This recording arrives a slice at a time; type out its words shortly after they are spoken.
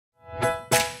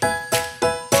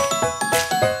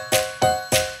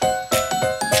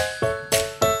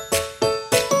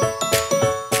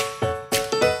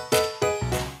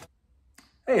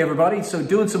everybody. So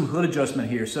doing some hood adjustment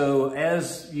here. So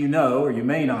as you know, or you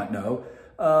may not know,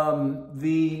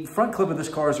 the front clip of this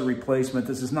car is a replacement.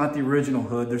 This is not the original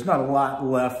hood. There's not a lot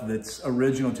left that's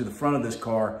original to the front of this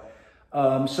car.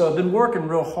 So I've been working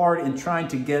real hard in trying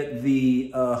to get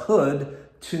the hood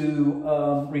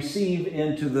to receive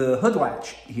into the hood latch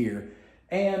here.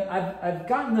 And I've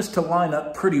gotten this to line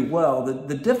up pretty well.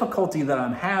 The difficulty that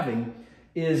I'm having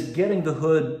is getting the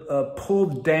hood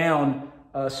pulled down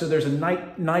so there's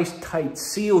a nice tight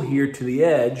seal here to the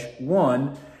edge,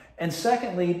 one. And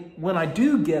secondly, when I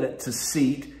do get it to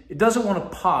seat, it doesn't want to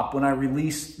pop when I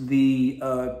release the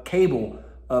cable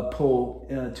pull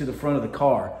to the front of the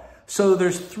car. So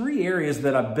there's three areas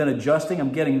that I've been adjusting.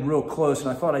 I'm getting real close, and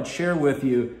I thought I'd share with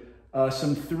you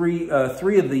three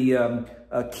of the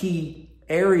key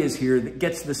areas here that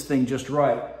gets this thing just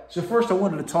right. So first I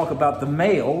wanted to talk about the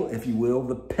male, if you will,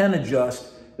 the pin adjust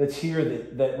that's here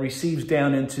that receives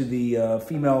down into the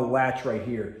female latch right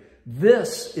here.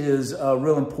 This is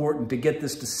real important to get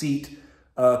this to seat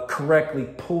correctly,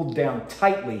 pulled down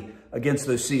tightly against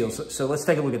those seals. So let's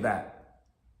take a look at that.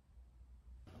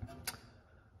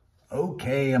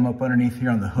 Okay, I'm up underneath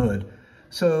here on the hood.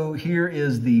 So here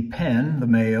is the pin, the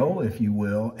male, if you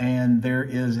will, and there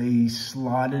is a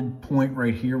slotted point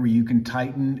right here where you can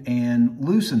tighten and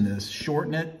loosen this,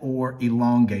 shorten it or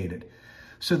elongate it.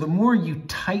 So the more you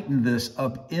tighten this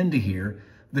up into here,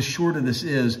 the shorter this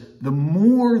is, the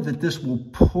more that this will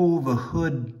pull the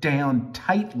hood down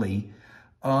tightly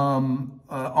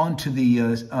onto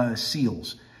the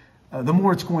seals. The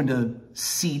more it's going to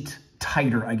seat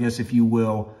tighter, I guess, if you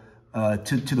will,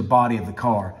 to the body of the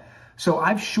car. So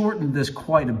I've shortened this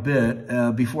quite a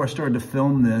bit. Before I started to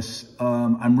film this,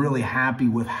 I'm really happy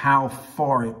with how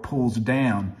far it pulls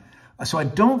down. So I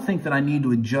don't think that I need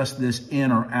to adjust this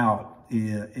in or out,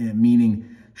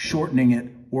 meaning shortening it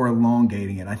or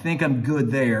elongating it. I think I'm good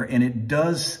there, and it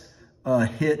does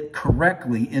hit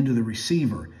correctly into the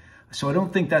receiver. So I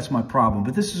don't think that's my problem,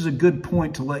 but this is a good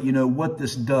point to let you know what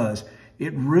this does.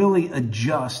 It really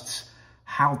adjusts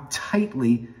how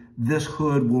tightly this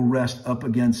hood will rest up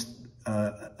against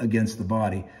the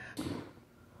body.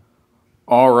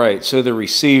 All right, so the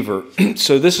receiver.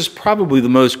 So this is probably the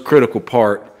most critical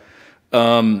part.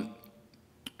 The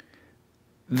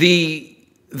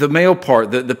male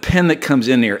part, the pin that comes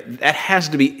in there, that has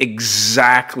to be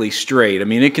exactly straight. I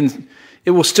mean,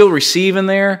 it will still receive in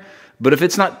there, but if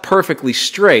it's not perfectly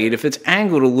straight, if it's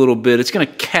angled a little bit, it's going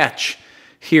to catch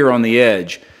here on the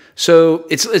edge. So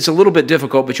it's a little bit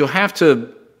difficult, but you'll have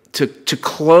to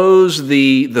close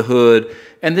the hood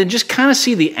and then just kind of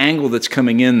see the angle that's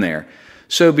coming in there.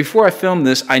 So before I filmed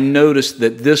this, I noticed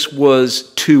that this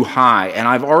was too high, and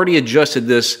I've already adjusted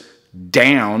this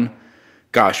down,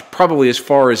 gosh, probably as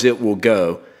far as it will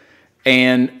go.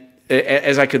 And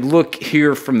as I could look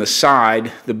here from the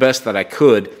side, the best that I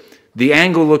could, the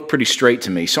angle looked pretty straight to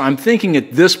me. So I'm thinking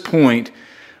at this point,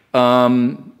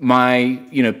 my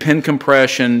pin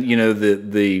compression,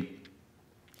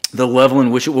 the level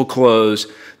in which it will close,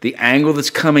 the angle that's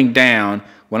coming down,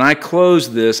 when I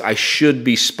close this, I should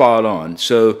be spot on.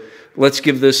 So let's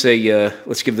give this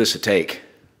a take.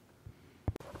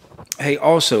 Hey,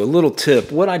 also a little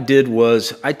tip. What I did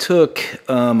was I took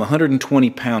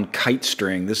 120-pound kite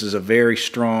string. This is a very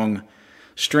strong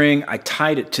string. I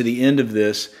tied it to the end of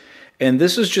this, and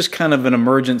this is just kind of an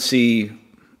emergency,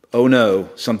 oh no,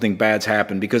 something bad's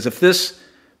happened. Because if this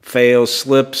fails,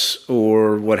 slips,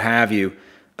 or what have you,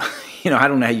 I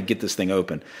don't know how you get this thing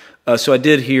open. So I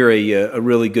did hear a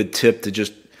really good tip to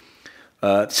just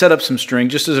set up some string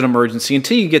just as an emergency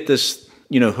until you get this,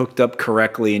 hooked up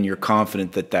correctly and you're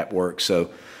confident that that works.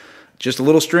 So just a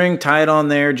little string, tie it on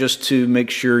there just to make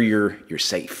sure you're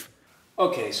safe.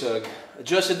 Okay, so I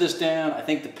adjusted this down. I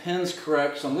think the pin's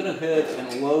correct, so I'm going to hit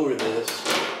and lower this,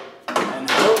 and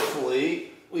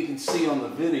hopefully we can see on the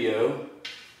video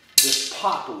this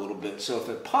pop a little bit. So if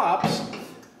it pops,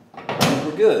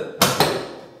 we're good.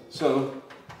 So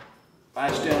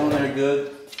latch down on there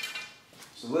good.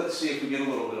 So let's see if we get a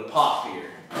little bit of pop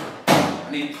here. I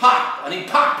need pop. I need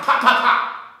pop, pop, pop,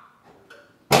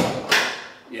 pop.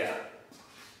 Yeah.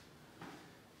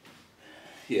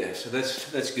 Yeah, so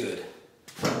that's good.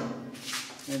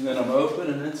 And then I'm open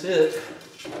and that's it.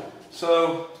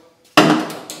 So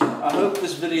I hope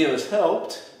this video has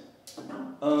helped.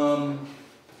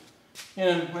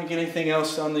 Like anything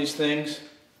else on these things,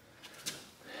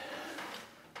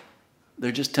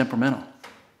 they're just temperamental,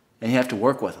 and you have to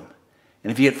work with them.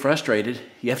 And if you get frustrated,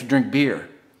 you have to drink beer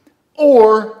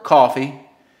or coffee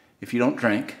if you don't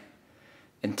drink,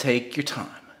 and take your time.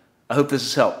 I hope this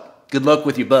has helped. Good luck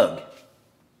with your bug.